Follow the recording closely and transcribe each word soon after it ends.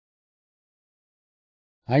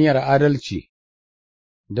Hanyar adalci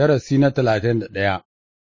Darasi na 31.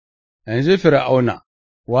 Yanzu Fir'auna,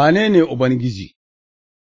 wane ne Ubangiji?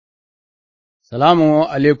 Salamu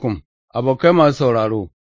alaikum, abokai masu sauraro,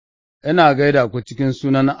 ina gaida ku cikin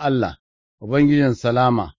sunan Allah, Ubangijin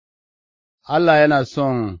Salama. Allah yana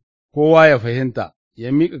son kowa ya fahimta,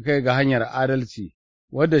 ya miƙa kai ga hanyar adalci,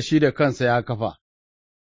 wadda shi da kansa ya kafa.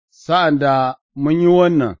 Sa'an da mun yi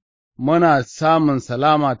wannan, muna samun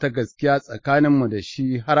salama ta gaskiya tsakaninmu da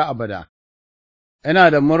shi har abada. Ina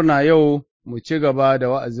da murna yau mu ci gaba da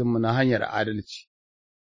wa'azinmu na hanyar adalci.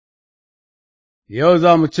 Yau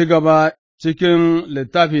za mu ci gaba cikin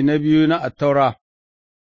littafi na biyu na Attaura,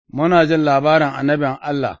 muna jin labarin annabin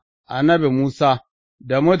Allah, annabi Musa,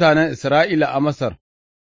 da mutanen Isra'ila a Masar,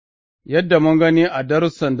 yadda mun gani a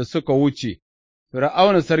darussan da suka wuce,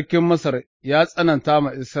 Fir'auna sarkin Masar ya tsananta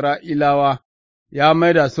ma Isra'ilawa, ya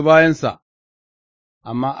maida su bayansa,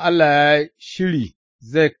 amma Allah ya shiri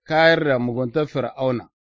zai kayar da muguntar Fir'auna.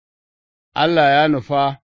 Allah ya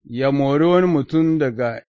nufa ya mori wani mutum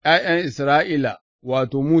daga ’ya'yan Isra'ila,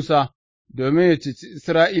 wato Musa, domin ya ceci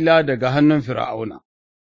Isra'ila daga hannun Fir'auna.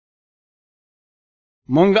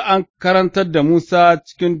 Mun ga an karantar da Musa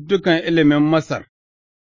cikin dukan ilimin Masar,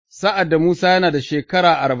 sa'ad da Musa yana da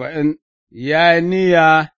shekara 40, ya yi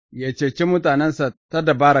niyya ya ceci mutanensa ta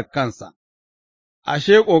dabarar kansa,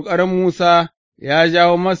 ashe ƙoƙarin Musa ya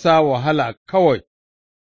jawo masa wahala kawai,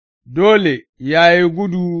 dole ya yi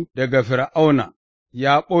gudu daga Fir'auna,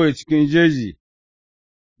 ya ɓoye cikin jeji.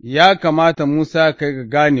 Ya kamata Musa kai ga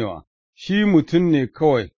ganewa, shi mutum ne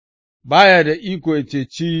kawai, baya da iko ya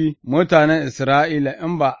ceci mutanen Isra'ila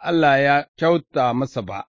in ba Allah ya kyauta masa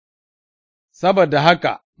ba. Saboda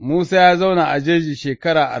haka Musa ya zauna a jeji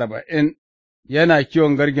shekara 40 yana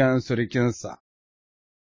kiwon garken surukinsa.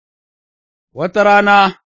 Wata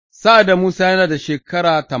rana, sa'ad da Musa yana da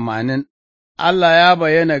shekara 80, Allah ya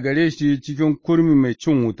bayyana gare shi cikin kurmi mai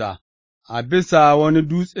cin wuta, a bisa wani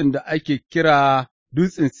dutsen da ake kira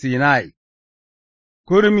Dutsen Sinai.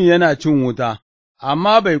 Kurmi yana cin wuta,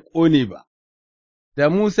 amma bai ƙone ba. Da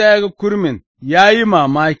Musa ya ga kurmin, ya yi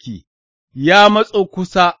mamaki, ya matso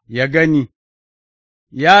kusa ya gani,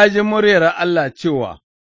 ya ji muryar Allah cewa,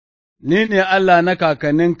 Ni ne Allah na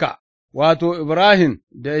kakanninka, wato, Ibrahim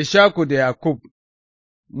da Ishaku da Yakub.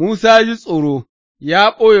 Musa ya ji tsoro,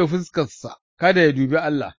 ya ɓoye fuskarsa kada ya dubi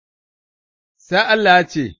Allah. Sai Allah ya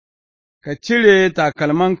ce, Ka cire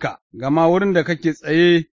takalmanka, gama wurin da kake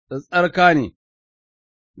tsaye tsattsarka ne,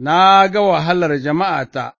 na ga wahalar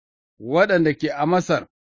jama'ata waɗanda ke a Masar,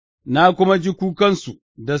 na kuma ji kukansu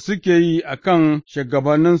da suke yi a kan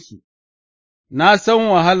shugabanninsu, na san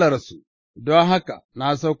wahalarsu, don haka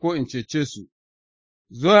na sauko in cece su,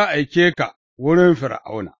 zo aike ka wurin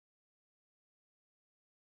Fir'auna.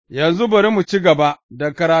 Yanzu bari mu ci gaba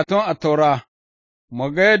da karatun Attaura,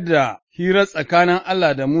 mu ga yadda hira tsakanin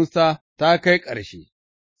Allah da Musa ta kai ƙarshe,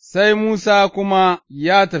 sai Musa kuma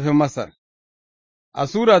ya tafi Masar. A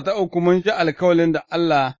Sura ta 3 mun ji alkawalin da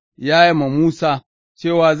Allah ya yi ma Musa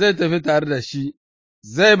cewa zai tafi tare da shi,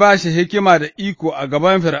 zai ba shi hikima da iko a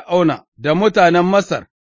gaban Fir'auna da mutanen Masar,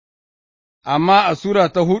 amma a Sura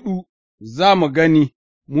ta 4 za mu gani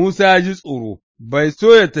Musa ya ji tsoro, bai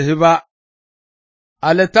so ya tafi ba.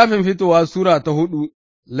 A littafin Fitowa Sura ta 4,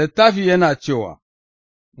 littafi yana cewa,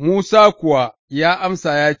 Musa kuwa ya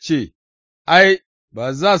amsa ya ce, Ai,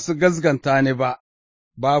 ba za su gaskanta ni ba,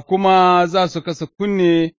 ba kuma za su kasa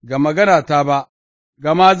kunne ga maganata ba,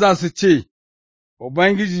 gama za su ce,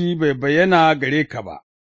 Ubangiji bai bayyana gare ka ba.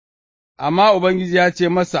 Amma Ubangiji ya ce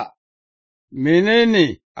masa,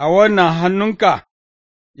 Menene a wannan hannunka?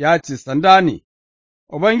 Ya ce, Sanda ne.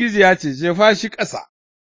 Ubangiji ya ce, Jefa shi ƙasa,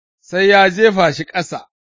 sai ya jefa shi ƙasa,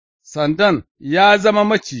 sandan ya zama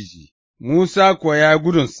maciji, Musa kuwa ya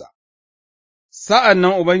gudunsa. Sa'an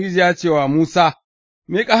nan Ubangiji ya ce wa Musa,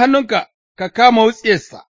 Miƙa hannunka, ka kama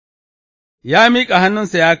wutsiyarsa, ya miƙa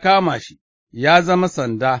hannunsa ya kama shi, ya zama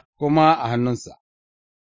sanda kuma a hannunsa.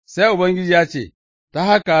 Sai Ubangiji ya ce, Ta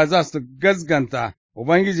haka za su gaskanta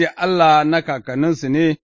Ubangiji Allah na kakanninsu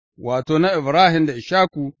ne, wato, na Ibrahim da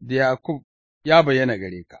Ishaku da Yakub ya bayyana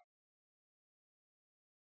gare ka.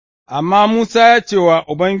 Amma Musa ya ce wa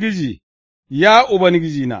Ubangiji, Ya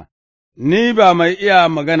Ubangijina, ni ba mai iya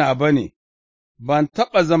magana ba ne, ban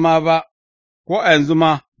taɓa zama ba, ko a yanzu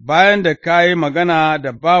ma, bayan da ka yi magana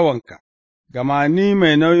da bawanka, gama ni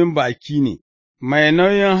mai nauyin baki ne, mai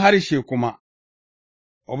nauyin harshe kuma.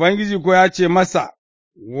 Ubangiji ko ya ce masa,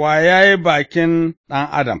 Wa ya yi bakin ɗan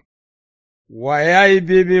Adam, wa ya yi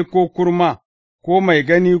bebe ko kurma, ko mai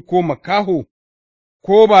gani ko makaho,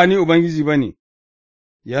 ko ba ni Ubangiji ba ne,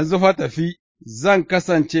 yanzu fa tafi, zan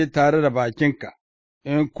kasance tare da bakinka,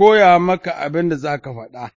 in koya maka abin da za ka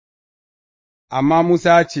faɗa. Amma Musa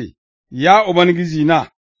ya ce, Ya Ubangiji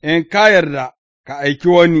na, in ka yarda, ka aiki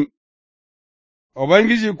wani.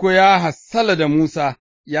 Ubangiji ko ya hassala da Musa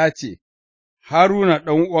ya ce, Haruna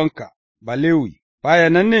ɗan'uwanka, Balewi, baya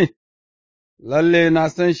nan ne? Lalle na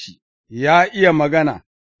san shi, ya iya magana,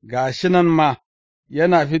 ga shi nan ma,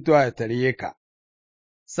 yana fitowa ya tarye ka.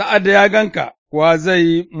 Sa'ad da ya ganka kuwa zai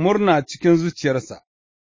yi murna cikin zuciyarsa,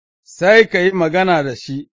 sai ka yi magana da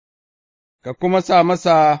shi, ka kuma sa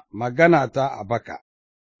masa maganata a baka,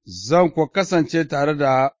 zan kuwa kasance tare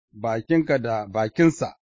da bakinka da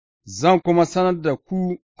bakinsa, zan kuma sanar da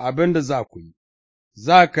ku abin da za ku yi,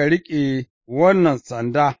 za ka riƙe wannan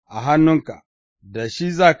sanda a hannunka, da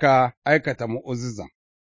shi za ka aikata mu'ujizan.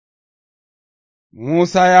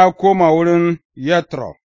 Musa ya koma wurin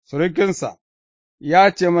Yetro, surukinsa,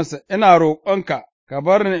 ya ce masa, Ina roƙonka, ka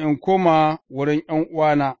bar ni in koma wurin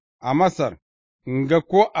 ’yan'uwana a Masar, in ga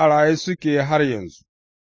ko a raye suke har yanzu.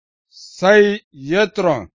 Sai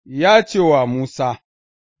Yetron ya ce wa Musa,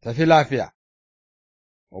 Tafi lafiya.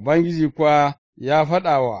 Ubangiji kuwa ya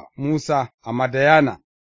faɗa wa Musa a Madayana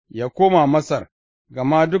ya koma Masar,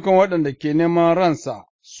 gama dukan waɗanda ke neman ransa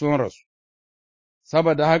sun rasu.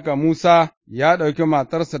 Saboda haka Musa ya ɗauki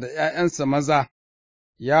matarsa da ’ya'yansa maza,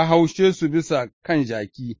 ya haushe su bisa kan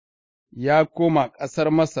jaki, ya koma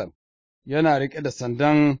ƙasar Masar, yana riƙe da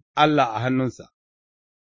sandan Allah a hannunsa.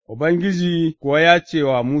 Ubangiji kuwa ya ce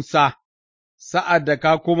wa Musa, Sa'ad da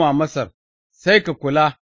ka koma Masar, sai ka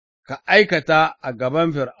kula, ka aikata a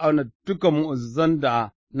gaban Fir'auna dukan mu'ujizan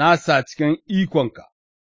da nasa cikin ikonka,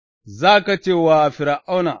 za ka ce wa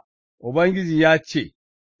Fir'auna, Ubangiji ya ce,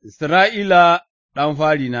 Isra'ila ɗan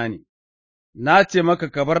farina ne, na ce maka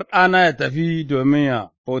ka bar ɗana ya tafi domin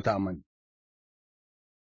ya bauta mani.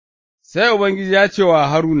 Sai Ubangiji ya ce wa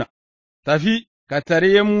Haruna, Tafi, ka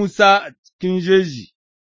tarye Musa a cikin jeji,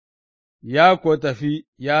 ya kuwa tafi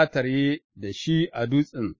ya tarye da shi a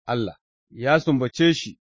dutsen Allah, ya sumbace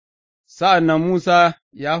shi, sa'an nan Musa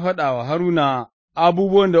ya faɗa wa Haruna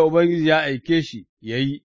abubuwan da Ubangiji ya aike shi ya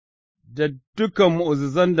yi, da dukan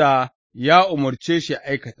mu'ujizan da ya umarce shi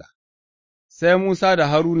aikata. Sai Musa da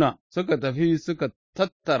Haruna suka tafi suka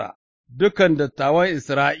tattara dukan dattawan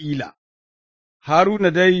Isra'ila.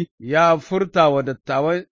 Haruna dai ya furta wa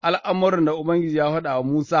dattawan al'amuran da Ubangiji ya faɗa wa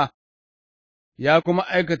Musa, ya kuma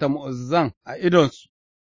aikata mu'uzzan a idonsu,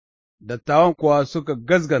 dattawan kuwa suka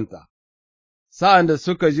gazganta, sa'an da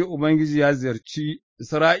suka ji Ubangiji ya ziyarci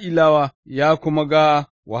Isra'ilawa ya kuma ga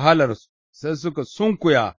wahalarsu, sai suka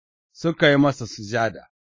sunkuya suka yi masa sujada.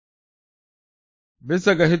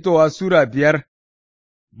 Bisa ga Hitowa Sura 5.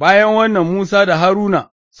 Bayan wannan Musa da Haruna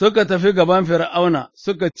suka tafi gaban Fir'auna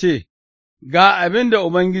suka ce, Ga abin da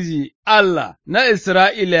Ubangiji Allah na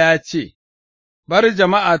Isra'ila ya ce, Bari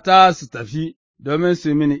jama'ata su tafi domin su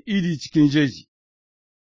yi mini idi cikin jeji.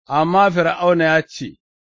 Amma Fir'auna ya ce,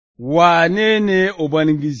 Wane ne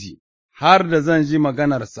Ubangiji, har da zan ji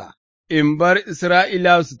maganarsa, in bar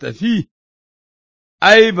Isra'ila su tafi?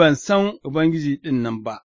 Ai, ban san Ubangiji ɗin nan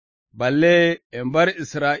ba, balle in bar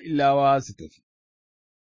Isra'ilawa su tafi.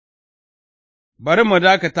 Bari mu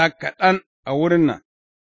dakata kaɗan a wurin nan,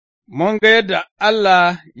 mun ga yadda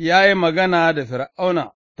Allah ya yi magana da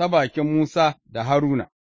Fir'auna ta bakin Musa da Haruna,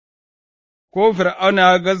 ko Fir'auna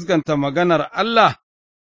ya gaskanta maganar Allah?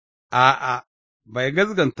 A'a, bai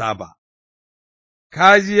gaskanta ba,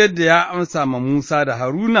 ka ji yadda ya amsa ma Musa da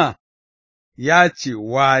Haruna, ya ce,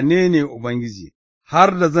 Wane ne Ubangiji,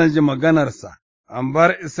 har da zan ji maganarsa, an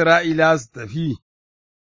bar Isra'ila su tafi,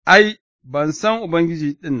 ai, ban san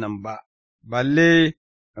Ubangiji ɗin nan ba, balle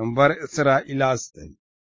in bar Isra'ila su tafi.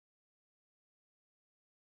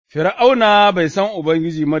 Fir'auna bai san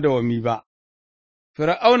Ubangiji madawwami ba,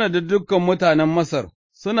 Fir'auna da dukan mutanen Masar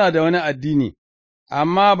suna da wani addini,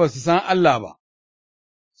 amma ba su san Allah ba,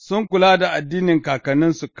 sun kula da addinin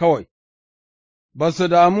kakanninsu kawai, ba su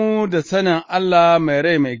damu da sanin Allah mai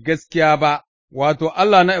rai mai gaskiya ba, wato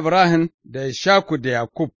Allah na Ibrahim da Ishaku da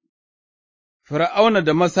Yakub. Fir'auna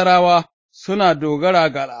da Masarawa suna dogara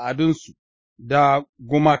ga al'adunsu, da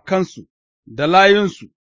gumakansu, da layunsu,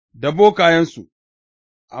 da bokayensu,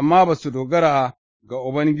 amma ba su dogara ga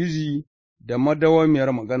Ubangiji da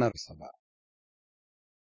madawwamiyar maganarsa ba.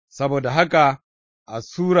 Saboda haka, a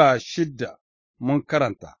Sura 6 mun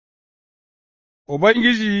karanta,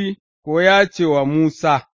 Ubangiji ko ya ce wa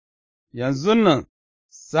Musa, Yanzu nan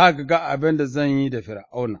za ka ga abin da zan yi da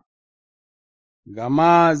Fir'auna,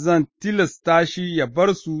 gama zan tilasta shi ya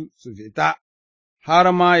bar su su fita,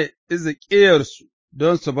 har ma ya iza ƙeyarsu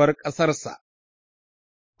don su bar ƙasarsa.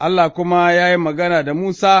 Allah kuma ya yi magana da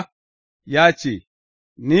Musa, ya ce,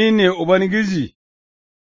 Ni ne Ubangiji,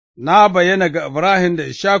 na bayyana ga Ibrahim da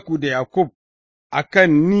Ishaku da Yakub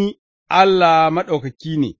akan ni Allah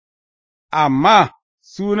maɗaukaki ne, amma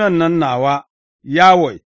sunan nan nawa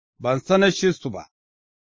Yahweh ban sanashe su ba,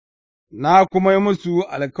 na kuma yi musu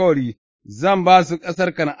alkawari zan ba su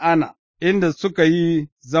ƙasar Kan'ana inda suka yi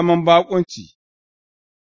zaman baƙunci.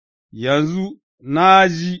 Yanzu na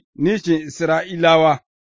ji nishin Isra'ilawa,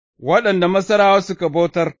 waɗanda Masarawa suka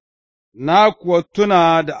bautar, na kuwa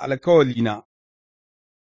tuna da alkawalina,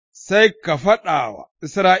 sai ka faɗa wa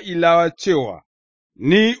Isra'ilawa cewa,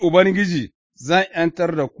 Ni Ubangiji zan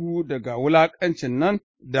 ’yantar da ku daga wulaƙancin nan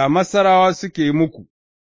da Masarawa suke yi muku,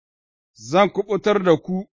 zan kuɓutar da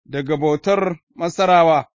ku daga bautar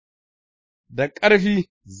Masarawa, da ƙarfi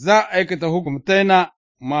za aikata hukumtaina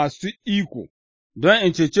masu iko don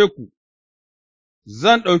in cece ku,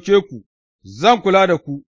 zan ɗauke ku, zan kula da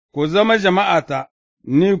ku, ku zama jama'ata,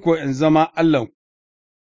 ni ko in zama Allahnku.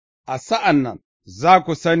 A sa'an nan za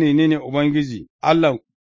ku sani ni ne Ubangiji Allahnku,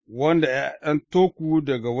 wanda ya ’yanto ku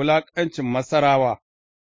daga wulaƙancin Masarawa,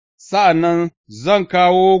 sa'an nan zan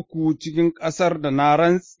kawo ku cikin ƙasar da na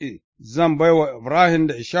rantse zan bai wa Ibrahim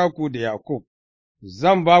da Ishaku da Yakub,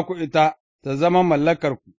 zan ba ku ita ta zama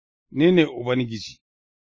mallakarku, ni ne Ubangiji.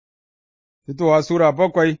 Fitowa Sura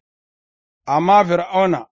 7. Amma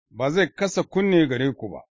Fir'auna ba zai kasa kunne gare ku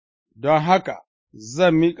ba, don haka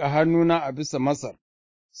zan miƙa hannuna a bisa Masar,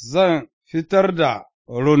 zan fitar da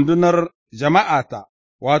rundunar jama'ata,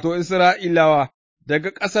 wato Isra'ilawa,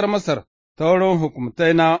 daga ƙasar Masar ta wurin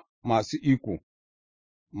hukumtaina masu iko,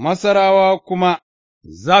 Masarawa kuma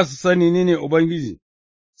za su sani ni ne Ubangiji,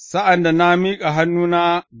 sa'an da na miƙa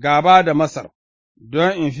hannuna gaba da Masar,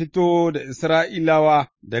 don in fito da Isra'ilawa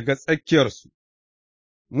daga tsakiyarsu.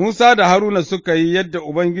 Musa da Haruna suka yi yadda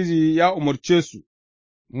Ubangiji ya umarce su,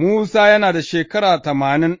 Musa yana da shekara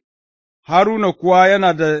 80, Haruna kuwa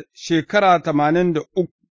yana da shekara 83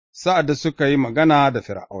 sa'ad da suka yi magana da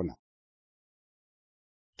Fir'auna.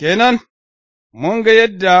 Kenan, mun ga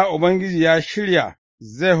yadda Ubangiji ya shirya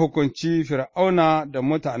zai hukunci Fir'auna da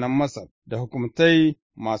mutanen Masar da hukumtai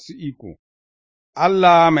masu iko.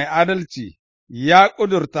 Allah mai adalci ya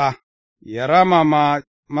ƙudurta ya rama ma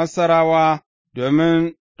Masarawa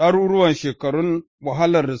domin ɗaruruwan shekarun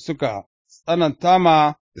wahalar da suka tsananta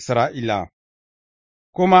ma Isra'ila,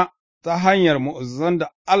 kuma ta hanyar mu'uzzan da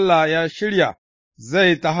Allah ya shirya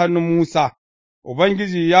zai ta hannun Musa,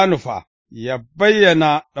 Ubangiji ya nufa ya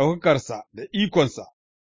bayyana ɗaukakarsa da ikonsa,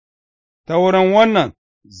 ta wurin wannan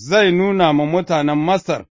zai nuna ma mutanen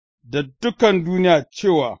Masar da dukan duniya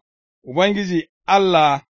cewa Ubangiji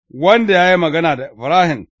Allah wanda ya yi magana da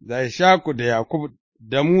Ibrahim, da Ishaku, da Yakub,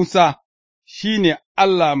 da Musa, shi ne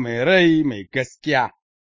Allah mai rai mai gaskiya.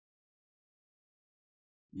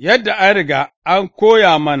 Yadda an riga an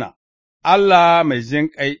koya mana, Allah mai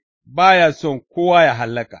jinƙai baya son kowa ya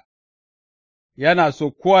hallaka, yana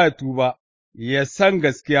so kowa ya tuba, ya san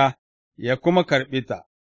gaskiya, ya kuma karɓi ta,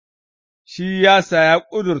 shi yasa ya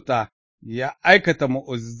ƙudurta ya aikata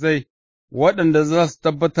mu'uzzai waɗanda za su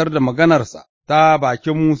tabbatar da maganarsa ta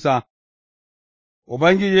bakin Musa.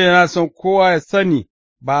 Ubangiji yana son kowa ya sani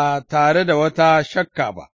ba tare da wata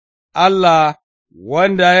shakka ba, Allah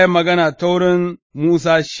wanda ya yi magana ta wurin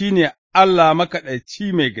Musa shi ne Allah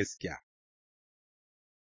makaɗaici mai gaskiya.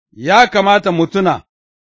 Ya kamata mu tuna,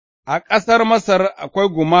 a ƙasar Masar akwai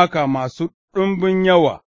gumaka masu ɗumbin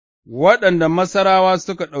yawa, waɗanda Masarawa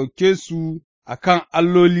suka ɗauke su a kan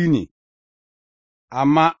alloli ne,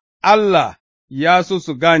 amma Allah ya so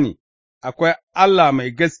su gane akwai Allah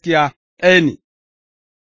mai gaskiya ɗaya ne,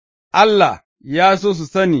 Allah ya so su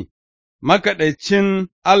sani makaɗaicin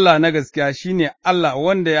Allah na gaskiya shi ne Allah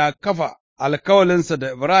wanda ya kafa alkawalinsa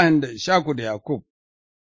da Ibrahim da Ishaku da Yakub,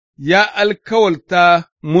 ya alkawalta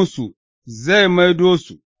musu zai maido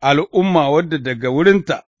su al'umma wadda daga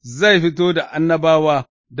wurinta zai fito da annabawa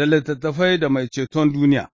da littattafai da mai ceton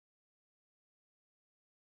duniya.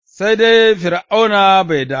 Sai dai Fir'auna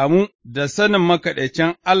bai damu da sanin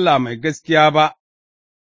makaɗaicin Allah mai gaskiya ba,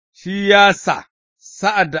 shi ya sa,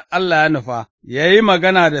 sa'ad da Allah ya nufa, ya yi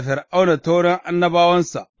magana da Fir'auna ta wurin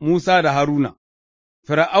annabawansa Musa da Haruna,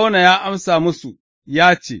 Fir'auna ya amsa musu,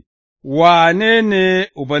 ya ce, Wane ne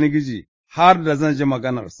Ubangiji har da zan ji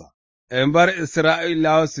maganarsa, in bar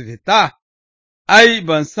Isra'ilawa su fita? Ai,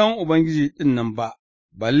 ban san Ubangiji ɗin nan ba,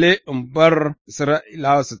 balle in bar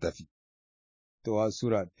Isra'ilawa su tafi. Towa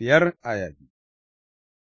Sura 5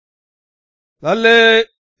 Lalle,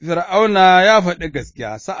 Fir'auna ya faɗi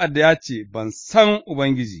gaskiya sa'ad da ya ce, Ban san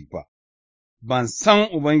Ubangiji ba, ban san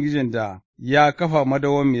Ubangijin da ya kafa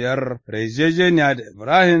madawwamiyar yarjejeniya da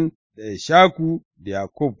Ibrahim, da Ishaku, da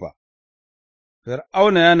Yakub ba.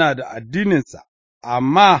 Fir'auna yana da addininsa,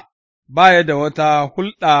 amma ba da wata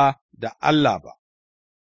hulɗa da Allah ba.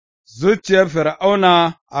 Zuciyar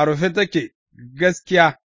Fir'auna a rufe take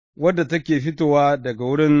gaskiya wadda take fitowa daga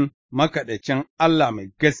wurin makaɗacin Allah mai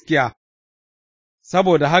gaskiya,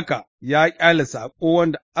 saboda haka ya ƙyale saƙo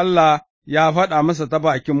wanda Allah ya faɗa masa ta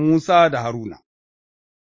bakin Musa da Haruna.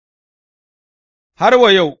 Har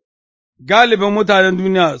wa yau, galibin mutanen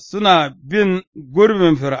duniya suna bin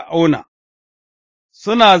gurbin Fir'auna,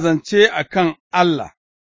 suna zance a kan Allah,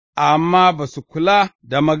 amma ba su kula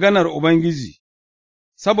da maganar Ubangiji,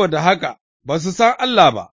 saboda haka ba su san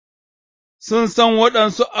Allah ba, sun san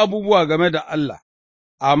waɗansu abubuwa game da Allah,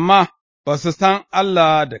 amma ba su san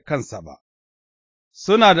Allah da kansa ba.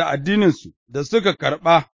 Suna da addininsu da suka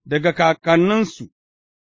karɓa daga kakanninsu,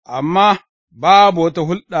 amma babu wata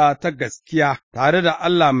hulɗa ta gaskiya tare da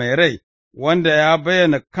Allah mai rai wanda ya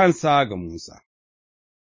bayyana kansa ga Musa.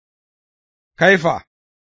 Kaifa,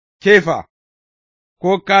 kefa,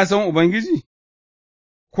 ko ka san Ubangiji?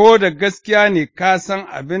 Ko da gaskiya ne ka san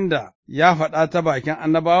abin da ya faɗa ta bakin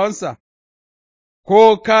annabawansa?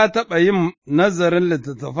 Ko ka taɓa yin nazarin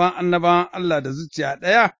littattafan annabawan Allah da zuciya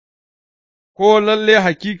ɗaya? Ko lalle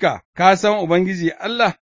hakika ka san Ubangiji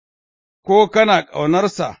Allah? Ko kana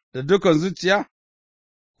ƙaunarsa da dukan zuciya?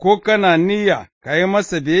 Ko kana niyya ka yi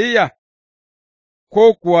masa biyayya?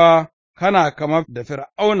 Ko kuwa kana kamar da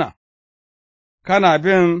Fir'auna, kana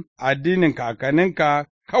bin addinin kakanninka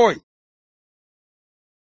kawai?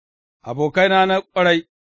 Abokaina na ƙwarai,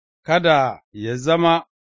 kada ya zama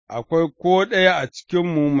akwai ko ɗaya a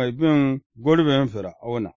cikinmu mai bin gurbin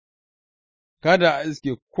Fir'auna, kada a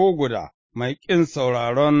iske ko guda mai ƙin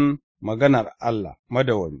sauraron maganar Allah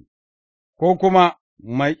madawwami, ko kuma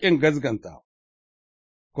mai ƙin gaskanta.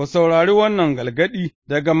 Ku saurari wannan galgadi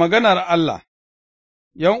daga maganar Allah,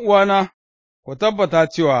 ’yan'uwana, ku tabbata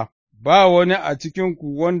cewa ba wani a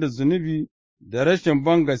cikinku wanda zunubi da rashin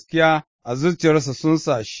bangaskiya a zuciyarsa sun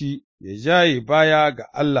sa shi ya jaye baya ga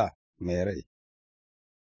Allah mai rai.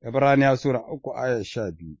 Ibraniya Sura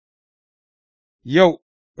 3:12. Yau,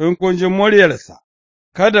 in kun ji muryarsa,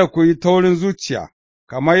 kada ku yi taurin zuciya,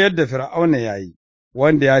 kamar yadda Fir'auna ya yi,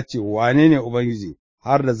 wanda ya ce, Wane ne Ubangiji,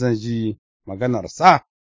 har da zan ji maganarsa?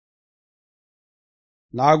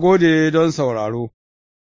 Na gode don sauraro,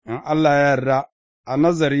 in Allah ya yarda, a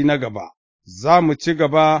nazari na gaba, za mu ci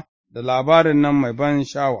gaba da labarin nan mai ban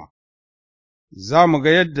sha'awa, za mu ga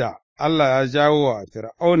yadda Allah ya jawo wa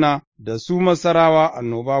Fir'auna da su Masarawa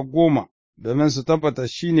annoba 10 domin su tabbata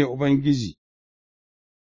shi ne Ubangiji.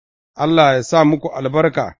 Allah ya sa muku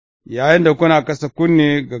albarka yayin da kuna kasa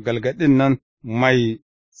kunne ga galgadin nan mai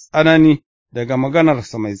tsanani daga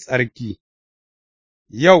maganarsa mai tsarki.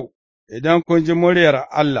 Yau, idan kun ji muryar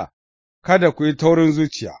Allah, kada ku yi taurin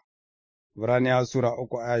zuciya. Ibraniya Sura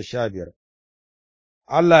 3:15.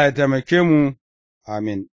 Allah ya taimake mu,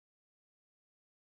 amin.